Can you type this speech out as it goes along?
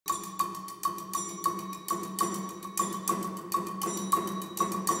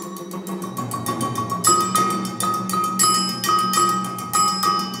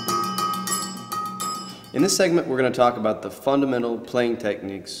In this segment, we're going to talk about the fundamental playing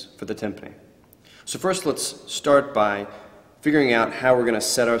techniques for the timpani. So first, let's start by figuring out how we're going to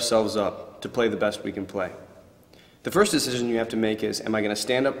set ourselves up to play the best we can play. The first decision you have to make is, am I going to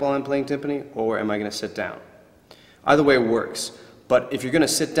stand up while I'm playing timpani, or am I going to sit down? Either way works, but if you're going to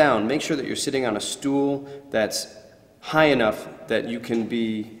sit down, make sure that you're sitting on a stool that's high enough that you can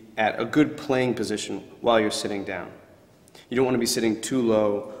be at a good playing position while you're sitting down. You don't want to be sitting too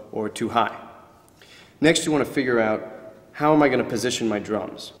low or too high. Next, you want to figure out, how am I going to position my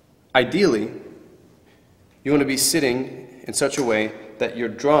drums? Ideally, you want to be sitting in such a way that your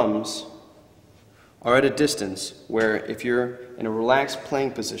drums are at a distance where if you're in a relaxed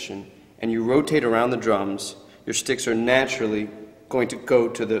playing position and you rotate around the drums, your sticks are naturally going to go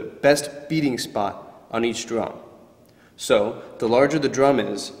to the best beating spot on each drum. So, the larger the drum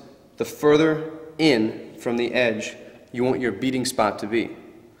is, the further in from the edge you want your beating spot to be.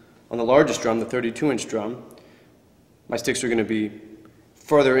 On the largest drum, the 32-inch drum, my sticks are going to be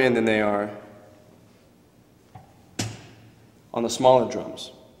further in than they are on the smaller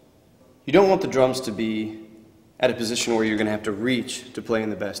drums. You don't want the drums to be at a position where you're going to have to reach to play in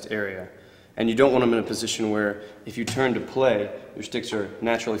the best area. And you don't want them in a position where if you turn to play, your sticks are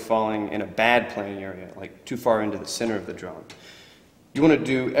naturally falling in a bad playing area, like too far into the center of the drum. You want to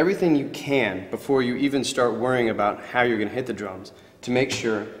do everything you can before you even start worrying about how you're going to hit the drums to make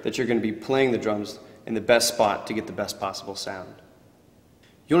sure that you're going to be playing the drums in the best spot to get the best possible sound.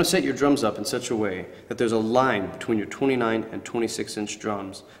 You want to set your drums up in such a way that there's a line between your 29 and 26-inch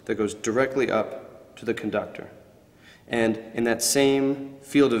drums that goes directly up to the conductor. And in that same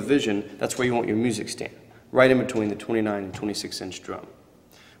field of vision, that's where you want your music stand, right in between the 29 and 26-inch drum.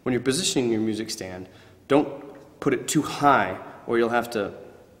 When you're positioning your music stand, don't put it too high, or you'll have to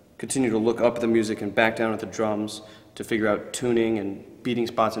continue to look up at the music and back down at the drums to figure out tuning and beating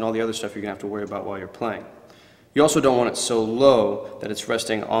spots and all the other stuff you're going to have to worry about while you're playing. You also don't want it so low that it's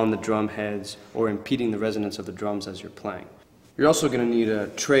resting on the drum heads or impeding the resonance of the drums as you're playing. You're also going to need a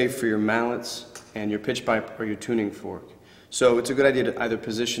tray for your mallets and your pitch pipe or your tuning fork. So it's a good idea to either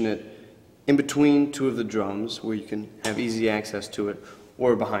position it in between two of the drums where you can have easy access to it,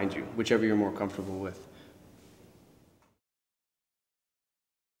 or behind you, whichever you're more comfortable with.